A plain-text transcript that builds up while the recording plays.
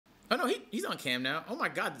Oh no, he's on cam now. Oh my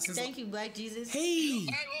God. Thank you, Black Jesus. Hey.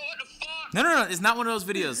 What the fuck? No. It's not one of those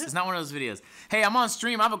videos. It's not one of those videos. Hey, I'm on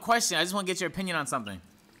stream. I have a question. I just want to get your opinion on something.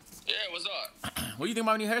 Yeah, what's up? What do you think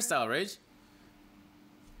about my new hairstyle, Rage?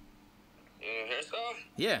 Hairstyle?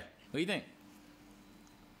 Yeah. What do you think?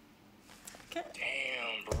 Damn,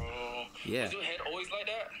 bro. Yeah. Was your head always like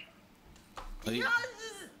that? What do you,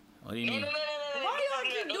 what do you mean? No. Why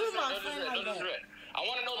y'all keep doing my friend like that? I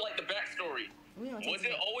want to know like the backstory. Was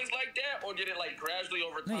it always like that, or did it like gradually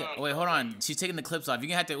over time? Nigga, wait, hold on. She's taking the clips off. You're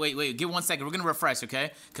gonna have to wait. Give 1 second. We're gonna refresh,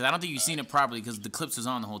 okay? Because I don't think you've seen it properly because the clips was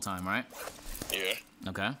on the whole time, right? Yeah.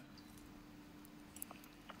 Okay.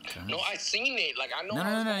 No, I seen it. Like I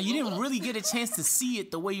know. No. You didn't really get a chance to see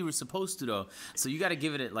it the way you were supposed to, though. So you gotta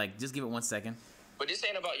give it just give it 1 second. But this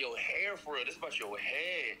ain't about your hair for real. This about your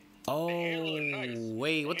head. Oh, nice.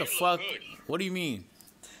 wait. What the fuck? What do you mean?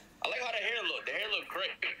 I like how the hair look. The hair look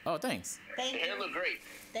great. Oh, thanks. The hair look great.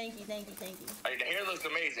 Thank you. Like the hair looks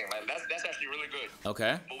amazing. Like that's actually really good.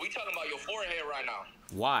 Okay. But we talking about your forehead right now.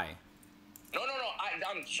 Why? No.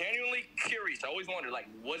 I'm genuinely curious. I always wondered, like,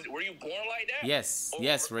 were you born like that?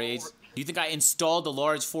 Yes, Rage. Do you think I installed a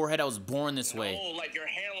large forehead? I was born this way. No, like your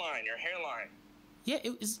hairline. Yeah,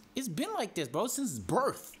 it's been like this, bro, since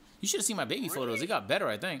birth. You should have seen my baby photos. It got better,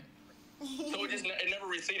 I think. So it never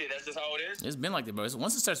receded. That's just how it is. It's been like that, bro.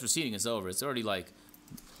 Once it starts receding, it's over. It's already like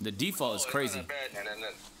the default is crazy. It's not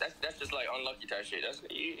that bad. That's just like unlucky type shit. What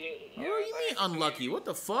do you mean unlucky? What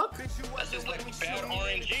the fuck? That's just like bad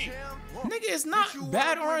RNG. Nigga, it's not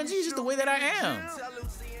bad RNG. It's just the way that I am.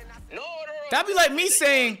 No. That'd be like me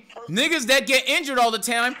saying niggas that get injured all the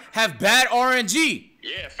time have bad RNG.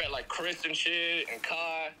 Yeah, felt like Chris and shit and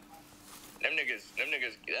Kai. Them niggas,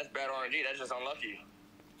 that's bad RNG. That's just unlucky.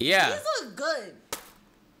 Yeah. These look good.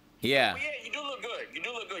 Yeah. Oh, yeah, you do look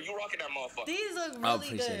good. You rocking that motherfucker. These look really good. Oh,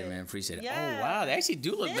 appreciate it, man. Appreciate it. Yeah. Oh, wow. They actually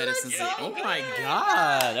do look better since so Oh, good. my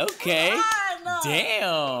God. Okay. Damn.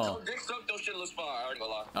 Yo, Dick Suck, those shit looks fire. I ain't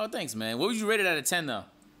gonna lie. Oh, thanks, man. What would you rate it out of 10, though?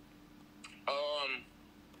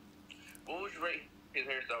 What would you rate his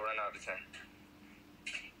hairstyle right now out of 10?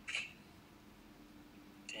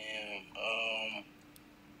 Damn,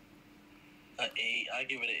 an 8. I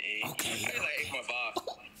give it an 8. Okay. I give it like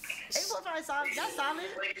 8.5. 8.5 solid. That's solid.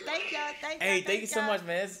 Thank y'all. Hey, thank you so much,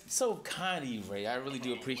 man. It's so kind of you, Ray. I really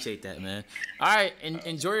do appreciate that, man. All right,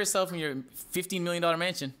 enjoy yourself in your $15 million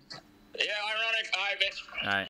mansion. Yeah, ironic. All right, bitch. All right.